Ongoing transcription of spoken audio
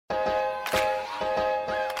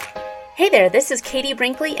Hey there, this is Katie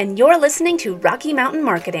Brinkley, and you're listening to Rocky Mountain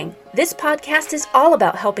Marketing. This podcast is all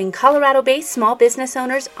about helping Colorado-based small business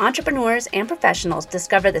owners, entrepreneurs, and professionals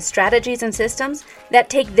discover the strategies and systems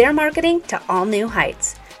that take their marketing to all new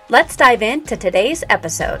heights. Let's dive into today's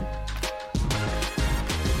episode.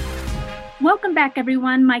 Welcome back,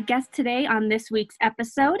 everyone. My guest today on this week's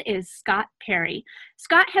episode is Scott Perry.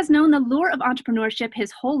 Scott has known the lure of entrepreneurship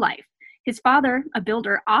his whole life. His father, a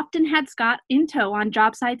builder, often had Scott in tow on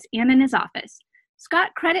job sites and in his office.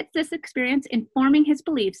 Scott credits this experience in forming his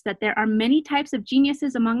beliefs that there are many types of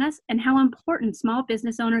geniuses among us and how important small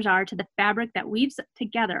business owners are to the fabric that weaves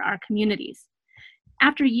together our communities.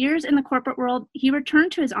 After years in the corporate world, he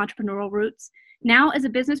returned to his entrepreneurial roots. Now, as a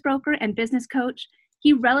business broker and business coach,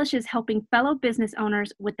 he relishes helping fellow business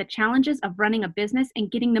owners with the challenges of running a business and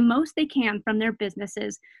getting the most they can from their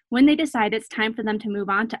businesses when they decide it's time for them to move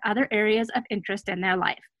on to other areas of interest in their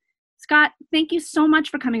life. Scott, thank you so much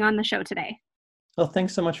for coming on the show today. Well,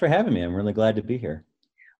 thanks so much for having me. I'm really glad to be here.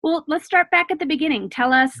 Well, let's start back at the beginning.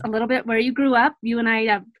 Tell us a little bit where you grew up. You and I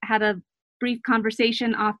have had a brief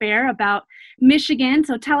conversation off air about Michigan.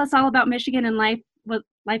 So tell us all about Michigan and life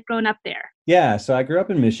growing up there. Yeah, so I grew up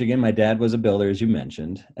in Michigan. My dad was a builder, as you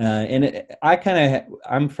mentioned. I'm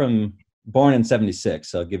born in 76,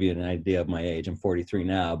 so I'll give you an idea of my age. I'm 43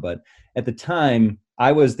 now, but at the time,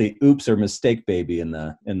 I was the oops or mistake baby in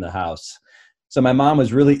the house. So my mom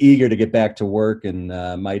was really eager to get back to work, and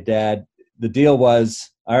my dad, the deal was,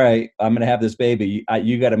 all right, I'm going to have this baby.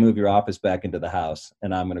 You got to move your office back into the house,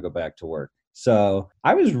 and I'm going to go back to work. So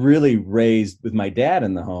I was really raised with my dad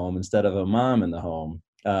in the home instead of a mom in the home.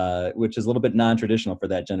 Which is a little bit non-traditional for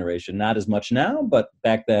that generation. Not as much now, but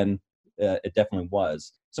back then it definitely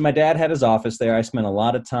was. So my dad had his office there. I spent a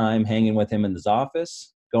lot of time hanging with him in his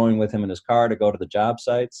office, going with him in his car to go to the job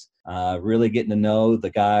sites, really getting to know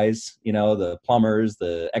the guys, the plumbers,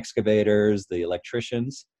 the excavators, the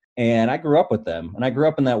electricians. And I grew up with them, and I grew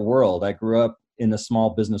up in that world. I grew up in the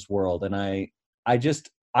small business world, and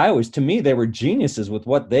to me, they were geniuses with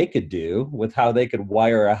what they could do, with how they could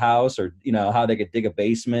wire a house or, how they could dig a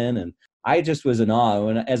basement. And I just was in awe.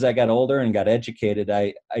 And as I got older and got educated,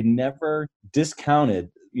 I never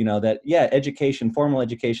discounted, that, formal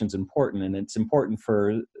education is important. And it's important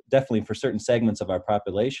definitely for certain segments of our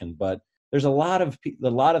population. But there's a lot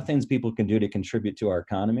of things people can do to contribute to our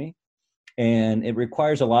economy. And it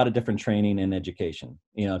requires a lot of different training and education.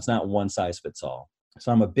 It's not one size fits all. So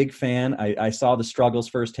I'm a big fan. I saw the struggles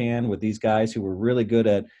firsthand with these guys who were really good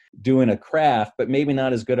at doing a craft, but maybe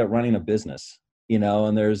not as good at running a business, and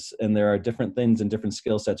there are different things and different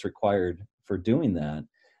skill sets required for doing that.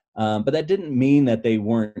 But that didn't mean that they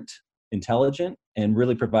weren't intelligent and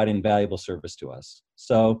really providing valuable service to us.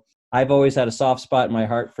 So I've always had a soft spot in my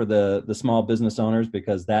heart for the small business owners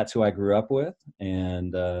because that's who I grew up with.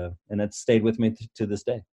 And it's stayed with me to this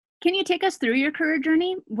day. Can you take us through your career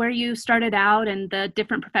journey, where you started out and the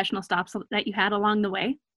different professional stops that you had along the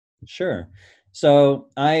way? Sure. So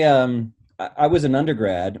I was an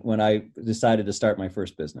undergrad when I decided to start my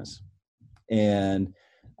first business. And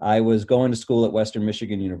I was going to school at Western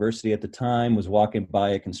Michigan University at the time, was walking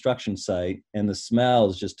by a construction site, and the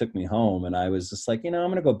smells just took me home. And I was just like, I'm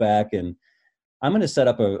going to go back and I'm going to set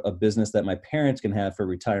up a business that my parents can have for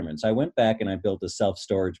retirement. So I went back and I built a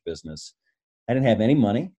self-storage business. I didn't have any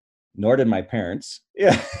money. Nor did my parents.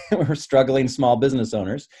 Yeah, we're struggling small business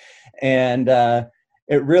owners. And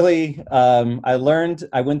it really, I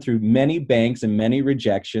went through many banks and many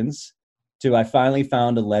rejections I finally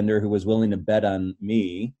found a lender who was willing to bet on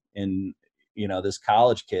me and, this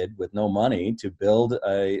college kid with no money to build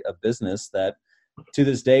a business that to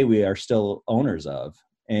this day we are still owners of.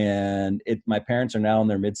 And my parents are now in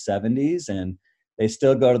their mid 70s, and they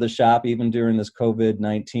still go to the shop even during this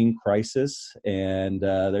COVID-19 crisis, and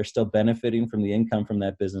they're still benefiting from the income from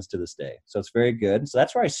that business to this day. So it's very good. So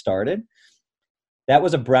that's where I started. That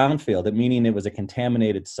was a brownfield, meaning it was a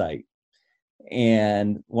contaminated site.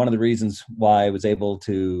 And one of the reasons why I was able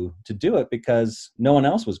to do it, because no one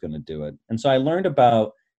else was going to do it. And so I learned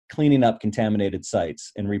about cleaning up contaminated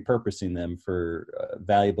sites and repurposing them for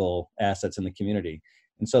valuable assets in the community.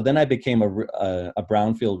 And so then I became a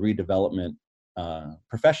brownfield redevelopment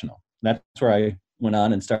professional. That's where I went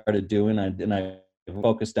on and started doing, and I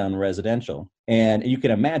focused on residential. And you can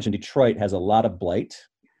imagine Detroit has a lot of blight,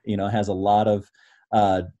 has a lot of,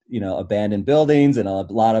 abandoned buildings and a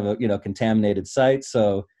lot of, contaminated sites.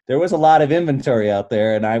 So there was a lot of inventory out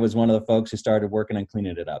there, and I was one of the folks who started working on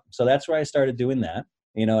cleaning it up. So that's where I started doing that,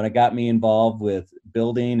 and it got me involved with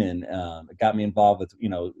building, and it got me involved with,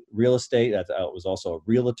 real estate. I was also a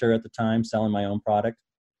realtor at the time, selling my own product.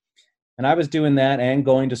 And I was doing that and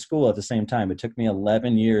going to school at the same time. It took me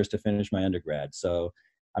 11 years to finish my undergrad. So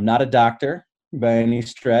I'm not a doctor by any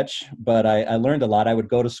stretch, but I learned a lot. I would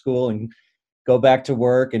go to school and go back to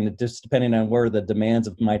work, and just depending on where the demands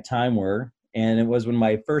of my time were. And it was when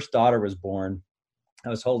my first daughter was born, I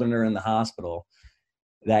was holding her in the hospital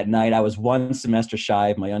that night. I was one semester shy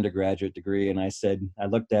of my undergraduate degree. And I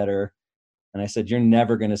looked at her and I said, "You're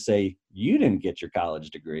never going to say you didn't get your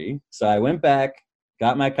college degree." So I went back,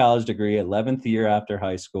 got my college degree, 11th year after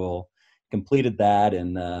high school, completed that.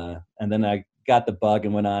 And then I got the bug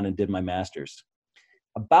and went on and did my master's.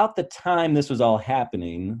 About the time this was all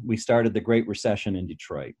happening, we started the Great Recession in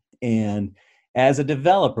Detroit. And as a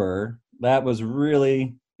developer, that was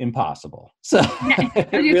really impossible. So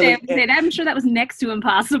I'm sure that was next to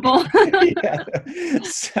impossible. Yeah.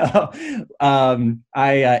 So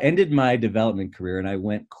I ended my development career and I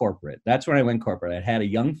went corporate. That's when I went corporate. I had a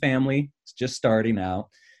young family just starting out,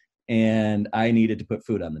 and I needed to put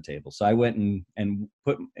food on the table. So I went and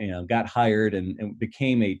got hired and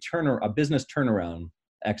became a business turnaround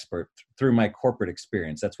expert through my corporate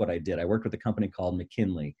experience. That's what I did. I worked with a company called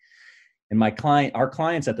McKinley. And our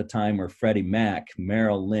clients at the time were Freddie Mac,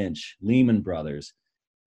 Merrill Lynch, Lehman Brothers.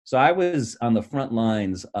 So I was on the front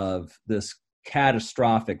lines of this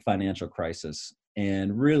catastrophic financial crisis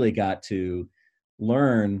and really got to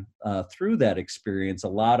learn through that experience a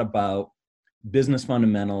lot about business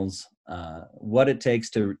fundamentals, what it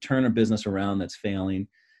takes to turn a business around that's failing.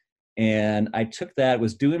 And I took that,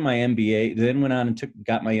 was doing my MBA, then went on and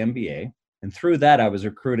got my MBA. And through that, I was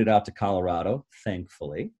recruited out to Colorado,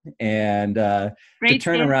 thankfully, and to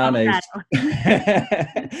turn around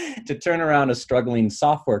a struggling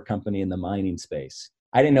software company in the mining space.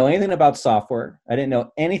 I didn't know anything about software. I didn't know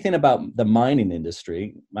anything about the mining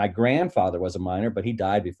industry. My grandfather was a miner, but he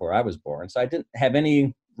died before I was born. So I didn't have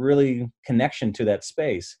any really connection to that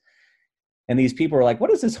space. And these people were like, "What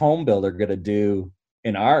is this home builder going to do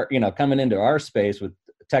in our, coming into our space with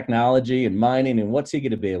technology and mining, and what's he going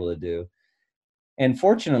to be able to do?" And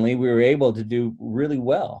fortunately, we were able to do really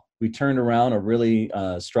well. We turned around a really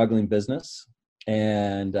struggling business,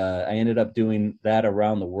 and I ended up doing that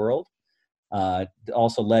around the world.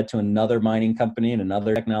 Also led to another mining company in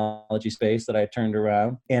another technology space that I turned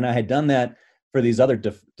around. And I had done that for these other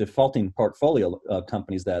defaulting portfolio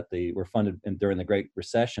companies that they were funded during the Great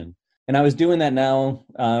Recession. And I was doing that now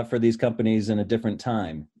for these companies in a different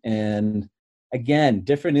time. And again,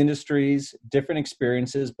 different industries, different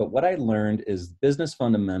experiences. But what I learned is business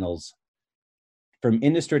fundamentals from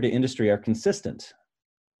industry to industry are consistent.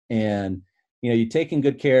 And, you're taking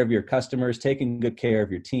good care of your customers, taking good care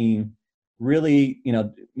of your team, really,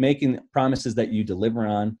 making promises that you deliver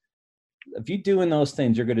on. If you're doing those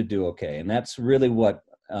things, you're going to do okay. And that's really what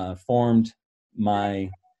formed my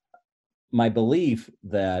belief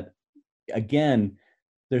that, again,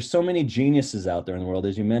 there's so many geniuses out there in the world,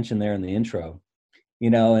 as you mentioned there in the intro,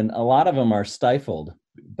 and a lot of them are stifled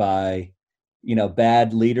by,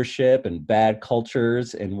 bad leadership and bad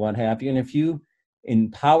cultures and what have you. And if you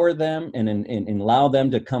empower them and allow them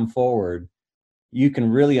to come forward, you can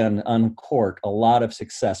really uncork a lot of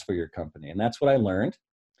success for your company. And that's what I learned.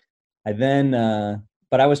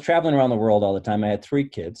 But I was traveling around the world all the time. I had 3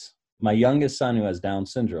 kids, my youngest son who has Down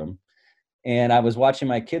syndrome. And I was watching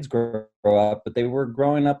my kids grow up, but they were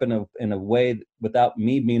growing up in a way without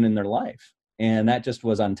me being in their life. And that just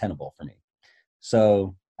was untenable for me.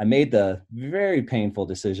 So I made the very painful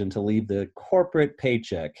decision to leave the corporate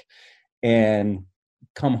paycheck and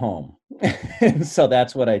come home. And so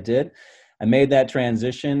that's what I did. I made that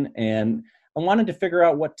transition, and I wanted to figure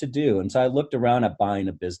out what to do. And so I looked around at buying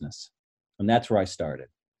a business, and that's where I started.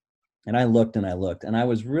 And I looked, and I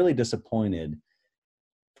was really disappointed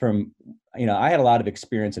I had a lot of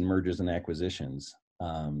experience in mergers and acquisitions,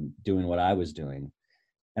 doing what I was doing.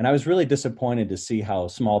 And I was really disappointed to see how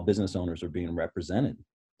small business owners were being represented.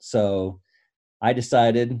 So I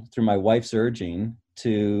decided, through my wife's urging,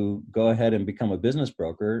 to go ahead and become a business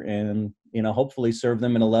broker and, hopefully serve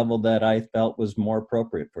them in a level that I felt was more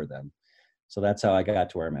appropriate for them. So that's how I got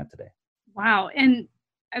to where I'm at today. Wow. And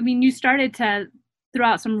I mean, you started to throw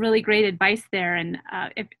out some really great advice there. And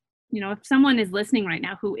if someone is listening right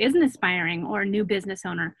now who is an aspiring or a new business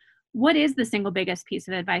owner, what is the single biggest piece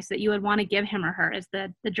of advice that you would want to give him or her as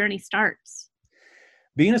the journey starts?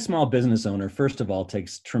 Being a small business owner, first of all,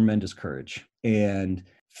 takes tremendous courage. And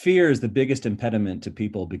fear is the biggest impediment to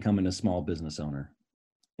people becoming a small business owner.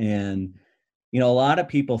 And, a lot of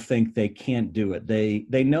people think they can't do it.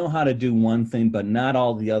 They know how to do one thing, but not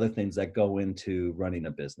all the other things that go into running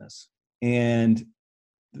a business. And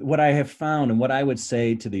what I have found, and what I would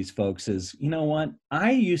say to these folks is, you know what?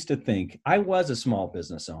 I used to think I was a small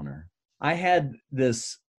business owner. I had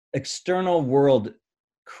this external world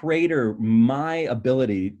crater my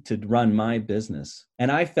ability to run my business,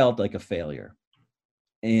 and I felt like a failure.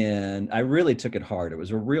 And I really took it hard. It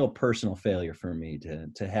was a real personal failure for me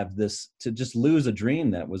to have this, to just lose a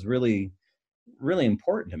dream that was really, really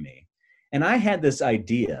important to me. And I had this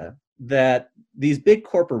idea that these big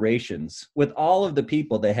corporations, with all of the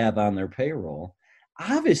people they have on their payroll,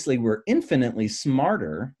 obviously were infinitely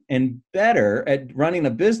smarter and better at running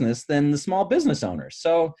a business than the small business owners.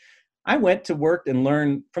 So I went to work and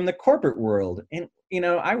learn from the corporate world. And,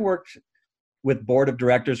 I worked with board of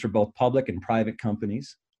directors for both public and private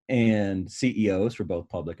companies and CEOs for both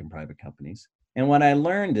public and private companies. And what I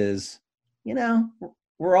learned is,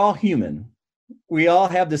 we're all human. We all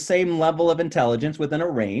have the same level of intelligence within a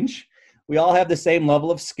range. We all have the same level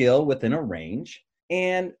of skill within a range.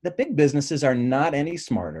 And the big businesses are not any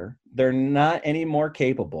smarter. They're not any more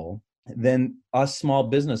capable than us small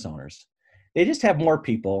business owners. They just have more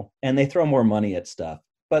people and they throw more money at stuff,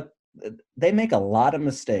 but they make a lot of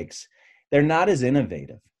mistakes. They're not as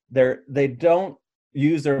innovative. They don't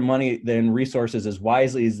use their money and resources as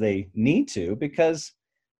wisely as they need to, because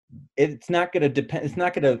it's not going to depend. It's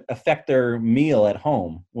not going to affect their meal at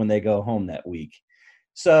home when they go home that week.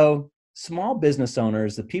 So small business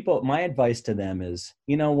owners, the people, my advice to them is,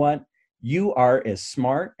 you know what? You are as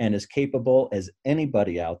smart and as capable as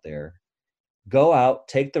anybody out there. Go out,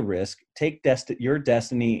 take the risk, take your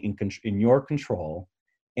destiny in your control.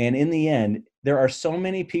 And in the end, there are so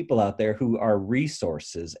many people out there who are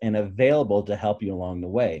resources and available to help you along the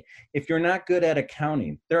way. If you're not good at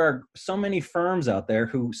accounting, there are so many firms out there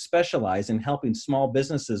who specialize in helping small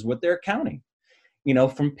businesses with their accounting,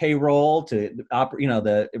 from payroll to,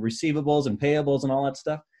 the receivables and payables and all that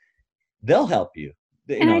stuff. They'll help you.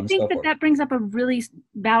 And I think that brings up a really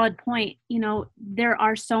valid point. There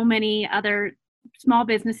are so many other small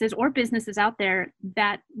businesses or businesses out there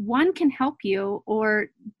that, one, can help you, or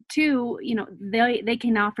two, they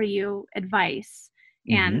can offer you advice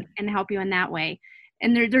and help you in that way.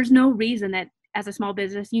 And there's no reason that as a small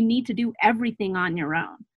business you need to do everything on your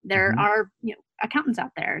own. There are accountants out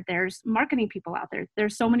there, there's marketing people out there,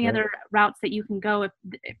 there's so many other routes that you can go. If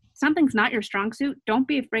something's not your strong suit, don't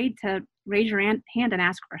be afraid to raise your hand and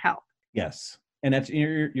ask for help. Yes. And that's,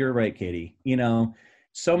 you're right, Katie.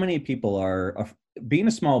 So many people are being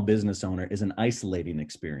a small business owner is an isolating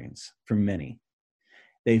experience for many.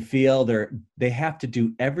 They feel they have to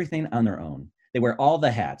do everything on their own. They wear all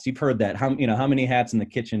the hats. You've heard that. How many hats in the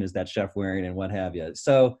kitchen is that chef wearing and what have you?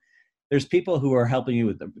 So there's people who are helping you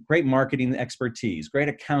with great marketing expertise, great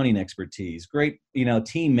accounting expertise, great,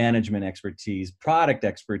 team management expertise, product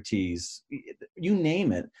expertise, you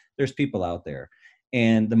name it. There's people out there.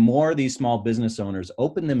 And the more these small business owners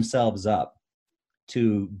open themselves up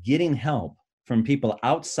to getting help from people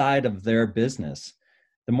outside of their business,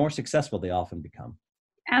 the more successful they often become.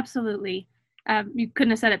 Absolutely. You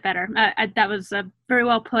couldn't have said it better. That was very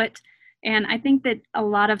well put. And I think that a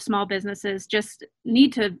lot of small businesses just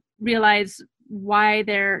need to realize why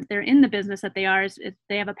they're in the business that they are, is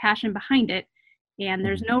they have a passion behind it. And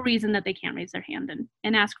there's no reason that they can't raise their hand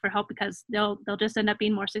and ask for help, because they'll just end up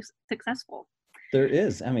being more successful. There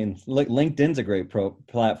is. I mean, LinkedIn's a great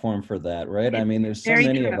platform for that, right? There's so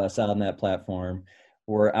many of us on that platform.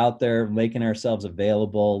 We're out there making ourselves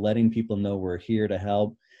available, letting people know we're here to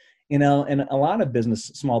help. And a lot of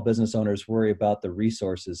small business owners worry about the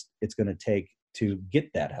resources it's going to take to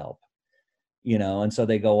get that help. And so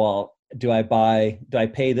they go, well, do I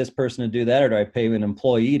pay this person to do that, or do I pay an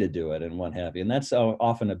employee to do it, and what have you? And that's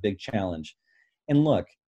often a big challenge. And look,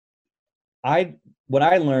 what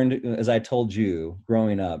I learned, as I told you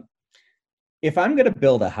growing up, if I'm going to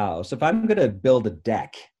build a house, if I'm going to build a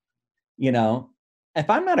deck, if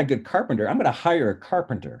I'm not a good carpenter, I'm going to hire a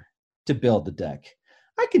carpenter to build the deck.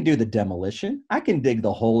 I can do the demolition. I can dig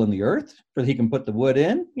the hole in the earth so he can put the wood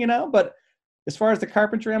in, but as far as the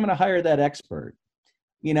carpentry, I'm going to hire that expert.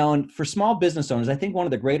 And for small business owners, I think one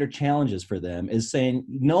of the greater challenges for them is staying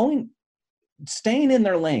in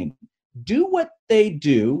their lane, do what they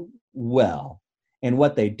do well, and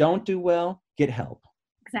what they don't do well, get help.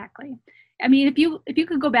 Exactly. If you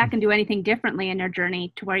could go back and do anything differently in your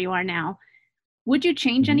journey to where you are now, would you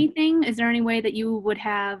change anything? Is there any way that you would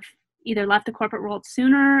have either left the corporate world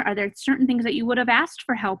sooner? Are there certain things that you would have asked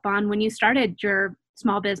for help on when you started your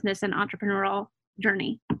small business and entrepreneurial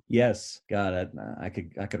journey? Yes, God, I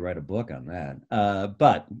could write a book on that.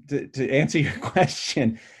 But to answer your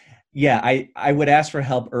question, yeah, I would ask for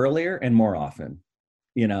help earlier and more often.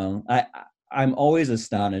 I'm always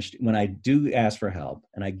astonished when I do ask for help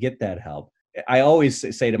and I get that help. I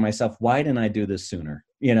always say to myself, why didn't I do this sooner?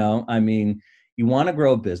 You want to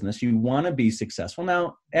grow a business. You want to be successful.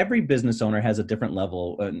 Now, every business owner has a different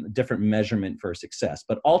level, a different measurement for success,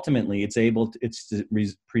 but ultimately it's to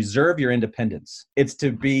preserve your independence. It's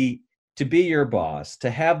to be your boss, to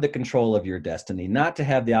have the control of your destiny, not to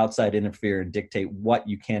have the outside interfere and dictate what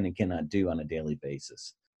you can and cannot do on a daily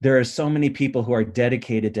basis. There are so many people who are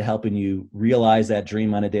dedicated to helping you realize that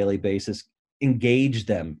dream on a daily basis. Engage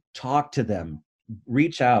them, talk to them,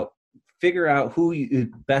 reach out, figure out who is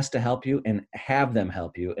best to help you and have them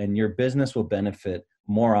help you. And your business will benefit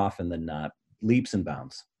more often than not, leaps and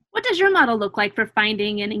bounds. What does your model look like for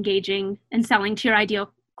finding and engaging and selling to your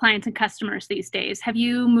ideal clients and customers these days? Have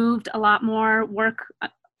you moved a lot more work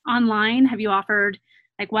online? Have you offered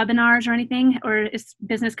like webinars or anything? Or is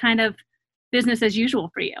business kind of business as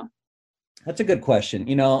usual for you? That's a good question.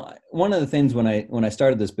 One of the things when I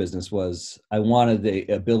started this business was I wanted the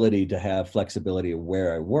ability to have flexibility of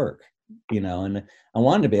where I work, and I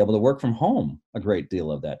wanted to be able to work from home a great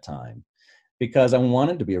deal of that time because I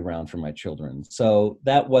wanted to be around for my children. So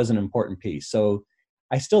that was an important piece. So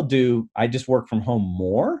I still do. I just work from home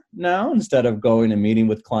more now instead of going and meeting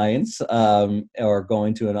with clients or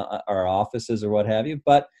going to our offices or what have you.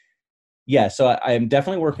 But yeah, so I am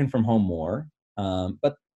definitely working from home more.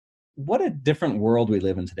 But what a different world we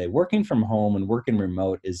live in today. Working from home and working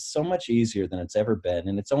remote is so much easier than it's ever been,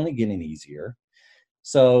 and it's only getting easier.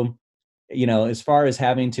 So, as far as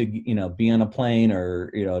having to, be on a plane or,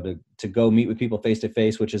 to go meet with people face to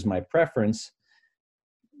face, which is my preference,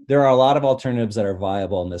 there are a lot of alternatives that are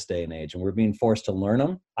viable in this day and age, and we're being forced to learn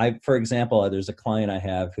them. For example, there's a client I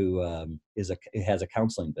have who has a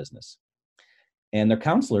counseling business. And their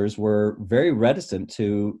counselors were very reticent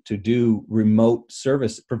to do remote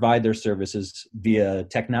service, provide their services via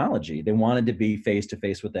technology. They wanted to be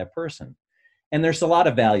face-to-face with that person. And there's a lot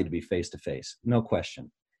of value to be face-to-face, no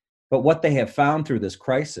question. But what they have found through this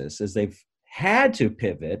crisis is they've had to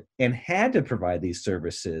pivot and had to provide these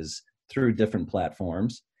services through different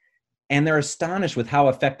platforms. And they're astonished with how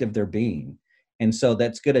effective they're being. And so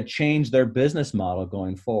that's going to change their business model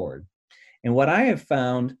going forward. And what I have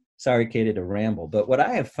found, sorry, Katie, to ramble, but what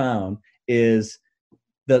I have found is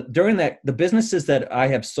the businesses that I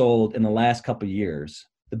have sold in the last couple of years,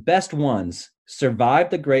 the best ones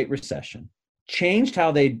survived the Great Recession, changed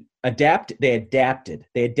how they adapted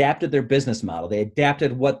their business model. They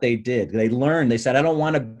adapted what they did. They learned, they said, I don't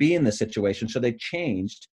want to be in this situation. So they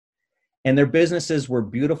changed, and their businesses were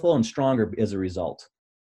beautiful and stronger as a result.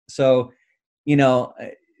 So,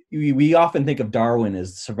 we often think of Darwin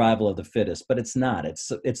as survival of the fittest, but it's not.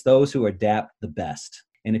 It's those who adapt the best.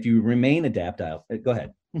 And if you remain adaptable, go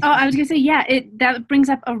ahead. Oh, I was going to say, yeah, that brings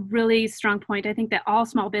up a really strong point. I think that all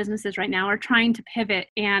small businesses right now are trying to pivot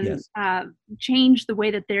and Yes. Change the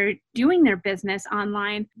way that they're doing their business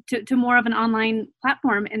online to more of an online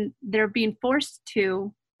platform. And they're being forced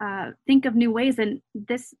to think of new ways. And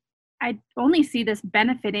I only see this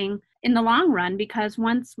benefiting in the long run, because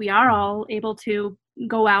once we are all able to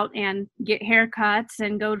go out and get haircuts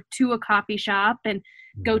and go to a coffee shop and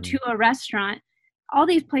go to a restaurant, all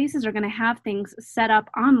these places are going to have things set up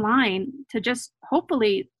online to just,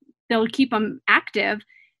 hopefully they'll keep them active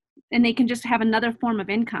and they can just have another form of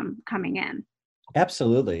income coming in.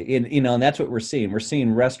 Absolutely. And that's what we're seeing. We're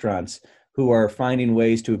seeing restaurants who are finding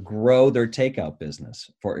ways to grow their takeout business,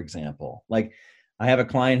 for example. Like, I have a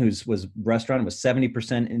client whose restaurant was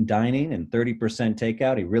 70% in dining and 30%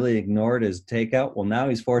 takeout. He really ignored his takeout. Well, now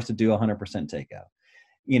he's forced to do 100% takeout.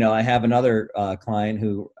 I have another client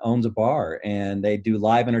who owns a bar and they do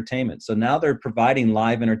live entertainment. So now they're providing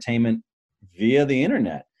live entertainment via the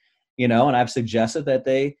internet, and I've suggested that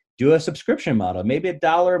they do a subscription model, maybe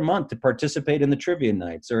 $1 a month to participate in the trivia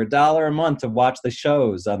nights, or $1 a month to watch the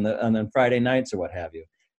shows on the Friday nights or what have you.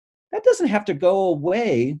 That doesn't have to go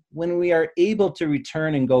away when we are able to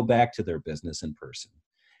return and go back to their business in person.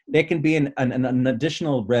 They can be an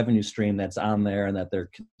additional revenue stream that's on there and that they're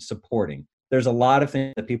supporting. There's a lot of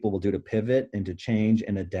things that people will do to pivot and to change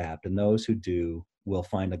and adapt, and those who do will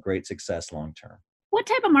find a great success long term. What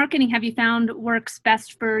type of marketing have you found works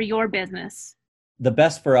best for your business? The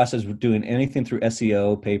best for us is doing anything through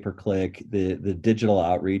SEO, pay-per-click. The digital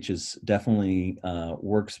outreach is definitely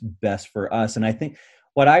works best for us. And I think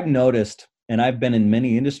what I've noticed, and I've been in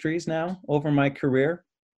many industries now over my career,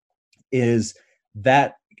 is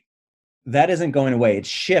that isn't going away. It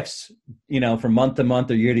shifts, from month to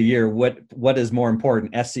month or year to year. What is more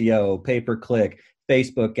important? SEO, pay-per-click,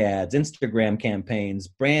 Facebook ads, Instagram campaigns,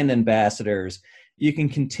 brand ambassadors. You can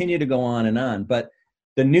continue to go on, but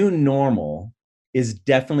the new normal is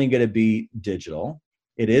definitely going to be digital.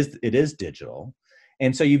 It is digital.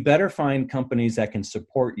 And so you better find companies that can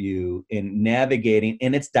support you in navigating,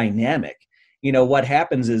 and it's dynamic. what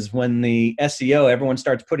happens is when the SEO, everyone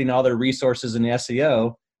starts putting all their resources in the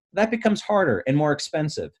SEO, that becomes harder and more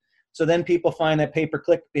expensive. So then people find that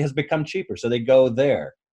pay-per-click has become cheaper, so they go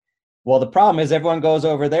there. Well, the problem is everyone goes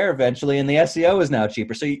over there eventually, and the SEO is now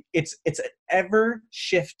cheaper. So it's an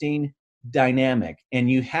ever-shifting dynamic, and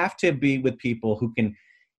you have to be with people who can.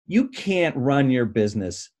 You can't run your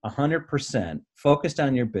business 100% focused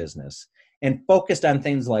on your business and focused on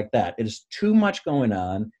things like that. It is too much going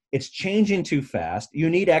on. It's changing too fast. You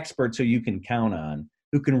need experts who you can count on,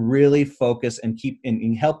 who can really focus and keep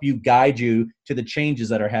and help you guide you to the changes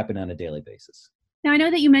that are happening on a daily basis. Now, I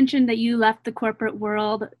know that you mentioned that you left the corporate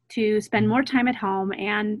world to spend more time at home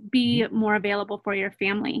and be more available for your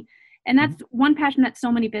family. And that's one passion that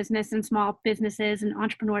so many business and small businesses and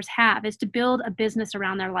entrepreneurs have, is to build a business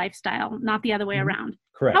around their lifestyle, not the other way around.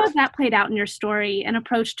 Correct. How has that played out in your story and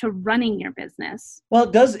approach to running your business? Well,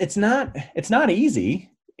 it does. It's not easy,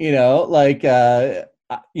 my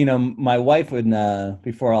wife would,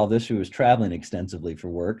 before all this, she was traveling extensively for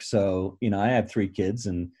work. So, I have 3 kids,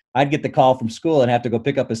 and I'd get the call from school and have to go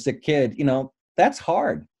pick up a sick kid. That's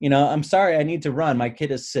hard. I'm sorry, I need to run. My kid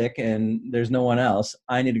is sick and there's no one else.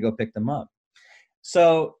 I need to go pick them up.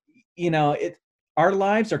 So, our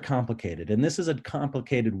lives are complicated, and this is a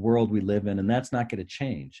complicated world we live in, and that's not going to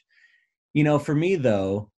change. For me,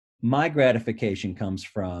 though, my gratification comes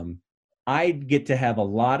from I get to have a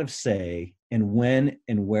lot of say in when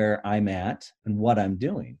and where I'm at and what I'm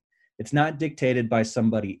doing. It's not dictated by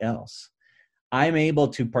somebody else. I'm able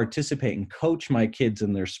to participate and coach my kids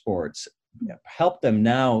in their sports, help them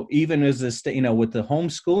now, even as with the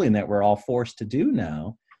homeschooling that we're all forced to do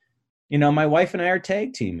now. My wife and I are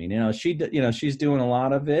tag teaming. She's doing a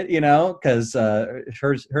lot of it, because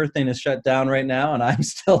her thing is shut down right now, and I'm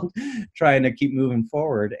still trying to keep moving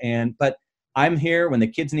forward. But I'm here when the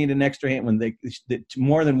kids need an extra hand, when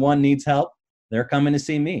more than one needs help, they're coming to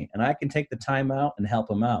see me, and I can take the time out and help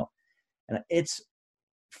them out. And it's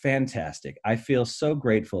fantastic. I feel so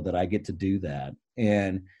grateful that I get to do that.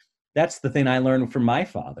 And that's the thing I learned from my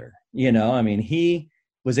father. He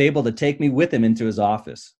was able to take me with him into his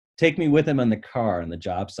office, take me with him in the car and the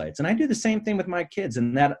job sites. And I do the same thing with my kids.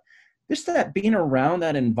 And that being around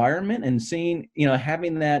that environment and seeing,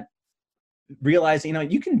 having that, realizing,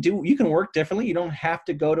 you can work differently. You don't have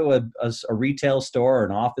to go to a retail store or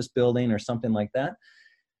an office building or something like that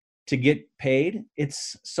to get paid.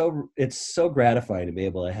 It's so gratifying to be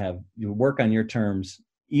able to have you work on your terms,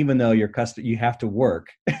 even though you have to work.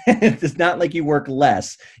 It's not like you work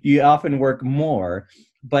less. You often work more,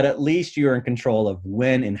 but at least you're in control of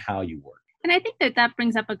when and how you work. And I think that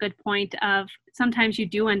brings up a good point of sometimes you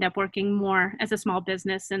do end up working more as a small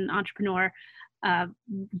business and entrepreneur,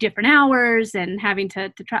 different hours and having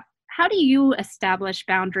to try. How do you establish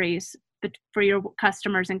boundaries for your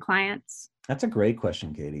customers and clients? That's a great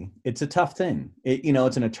question, Katie. It's a tough thing.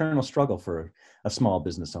 It's an eternal struggle for a small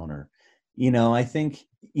business owner. I think,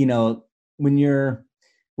 when you're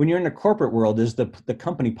in the corporate world, is the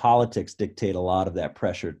company politics dictate a lot of that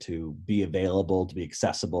pressure to be available, to be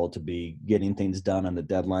accessible, to be getting things done on the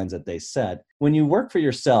deadlines that they set. When you work for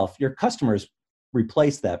yourself, your customers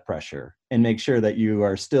replace that pressure and make sure that you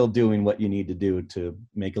are still doing what you need to do to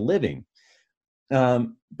make a living.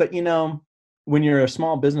 But when you're a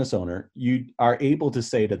small business owner, you are able to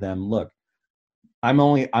say to them, look, I'm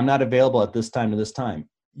not available at this time to this time.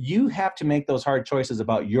 You have to make those hard choices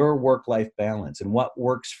about your work-life balance and what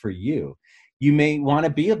works for you. You may want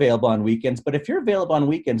to be available on weekends, but if you're available on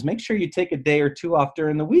weekends, make sure you take a day or 2 off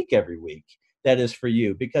during the week every week. That is for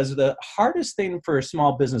you, because the hardest thing for a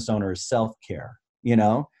small business owner is self-care.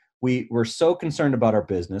 We're so concerned about our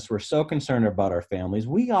business. We're so concerned about our families.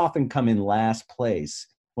 We often come in last place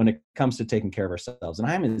when it comes to taking care of ourselves. And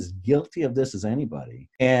I'm as guilty of this as anybody.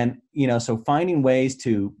 And, so finding ways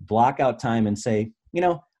to block out time and say,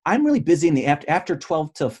 I'm really busy in the after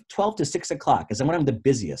 12 to 6 o'clock is when I'm the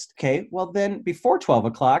busiest. Okay. Well, then before 12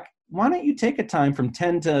 o'clock, why don't you take a time from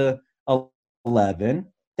 10 to 11?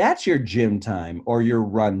 That's your gym time or your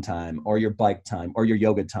run time or your bike time or your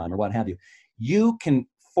yoga time or what have you. You can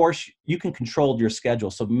control your schedule.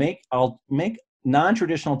 So I'll make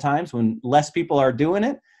non-traditional times when less people are doing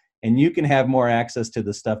it, and you can have more access to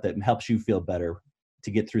the stuff that helps you feel better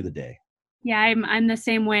to get through the day. Yeah, I'm the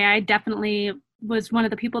same way. I definitely was one of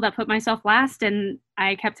the people that put myself last, and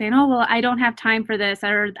I kept saying, oh, well, I don't have time for this,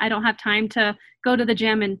 or I don't have time to go to the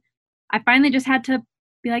gym. And I finally just had to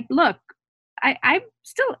be like, look, I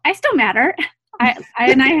still matter. I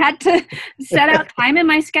had to set out time in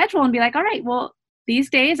my schedule and be like, all right, well, these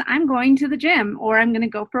days I'm going to the gym, or I'm going to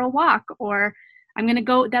go for a walk, or I'm going to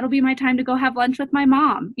go, that'll be my time to go have lunch with my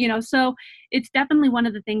mom, so it's definitely one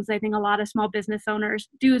of the things I think a lot of small business owners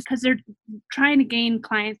do, is because they're trying to gain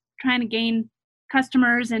clients, trying to gain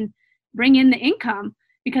customers and bring in the income,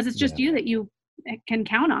 because it's just you that you can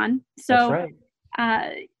count on. So That's right.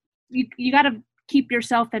 You got to keep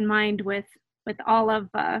yourself in mind with all of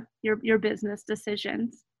your business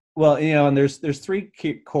decisions. Well, and there's three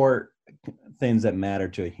core things that matter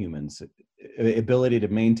to humans: ability to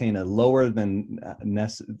maintain a lower than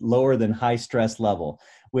high stress level,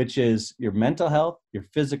 which is your mental health, your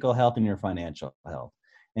physical health, and your financial health.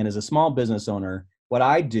 And as a small business owner, what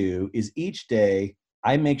I do is each day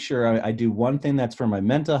I make sure I do one thing that's for my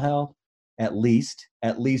mental health, at least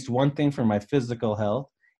one thing for my physical health,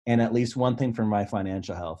 and at least one thing for my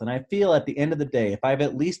financial health. And I feel at the end of the day, if I've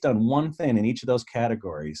at least done one thing in each of those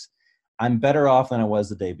categories, I'm better off than I was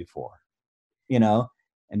the day before, and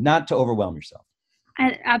not to overwhelm yourself.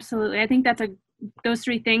 Absolutely. I think those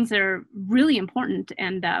three things are really important.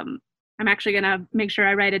 And I'm actually going to make sure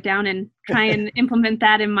I write it down and try and implement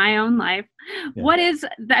that in my own life. Yeah.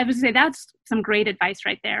 I would say that's some great advice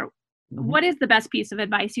right there. Mm-hmm. What is the best piece of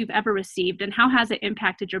advice you've ever received, and how has it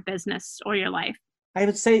impacted your business or your life? I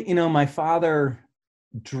would say, my father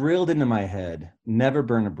drilled into my head, never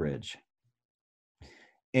burn a bridge.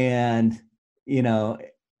 And,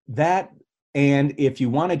 and if you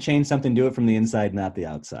want to change something, do it from the inside, not the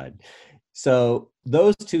outside. So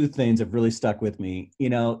those two things have really stuck with me.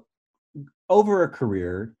 Over a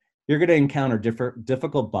career, you're going to encounter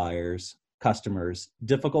difficult buyers, customers,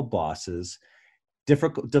 difficult bosses,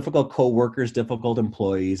 difficult co-workers, difficult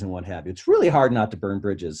employees, and what have you. It's really hard not to burn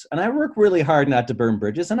bridges. And I work really hard not to burn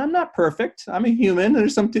bridges, and I'm not perfect. I'm a human.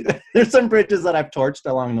 There's some bridges that I've torched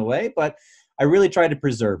along the way, but I really try to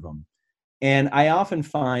preserve them. And I often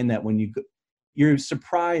find that when you're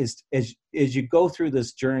surprised as you go through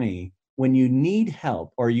this journey, when you need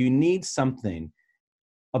help or you need something,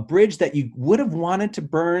 a bridge that you would have wanted to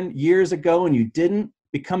burn years ago and you didn't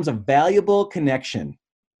becomes a valuable connection.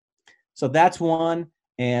 So that's one.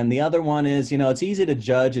 And the other one is, it's easy to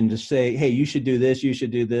judge and just say, hey, you should do this, you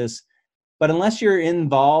should do this. But unless you're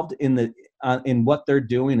involved in what they're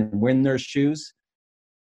doing and wearing their shoes,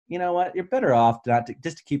 you know what? You're better off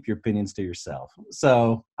just to keep your opinions to yourself.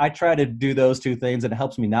 So I try to do those two things, and it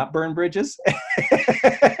helps me not burn bridges.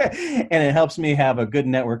 And it helps me have a good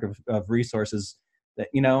network of resources that,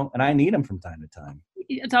 and I need them from time to time.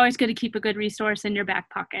 It's always good to keep a good resource in your back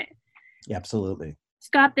pocket. Yeah, absolutely.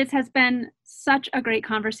 Scott, this has been such a great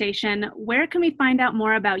conversation. Where can we find out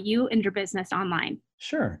more about you and your business online?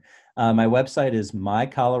 Sure. My website is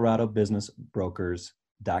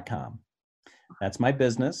mycoloradobusinessbrokers.com. That's my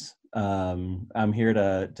business. I'm here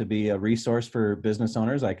to be a resource for business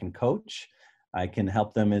owners. I can coach. I can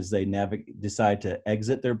help them as they decide to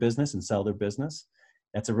exit their business and sell their business.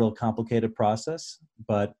 That's a real complicated process,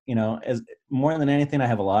 but as more than anything, I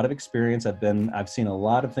have a lot of experience. I've seen a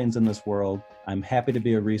lot of things in this world. I'm happy to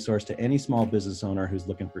be a resource to any small business owner who's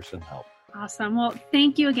looking for some help. Awesome. Well,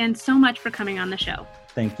 thank you again so much for coming on the show.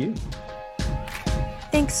 Thank you.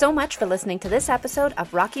 Thanks so much for listening to this episode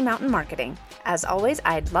of Rocky Mountain Marketing. As always,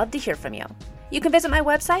 I'd love to hear from you. You can visit my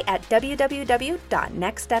website at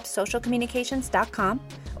www.nextstepsocialcommunications.com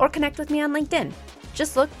or connect with me on LinkedIn.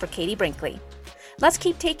 Just look for Katie Brinkley. Let's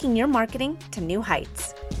keep taking your marketing to new heights.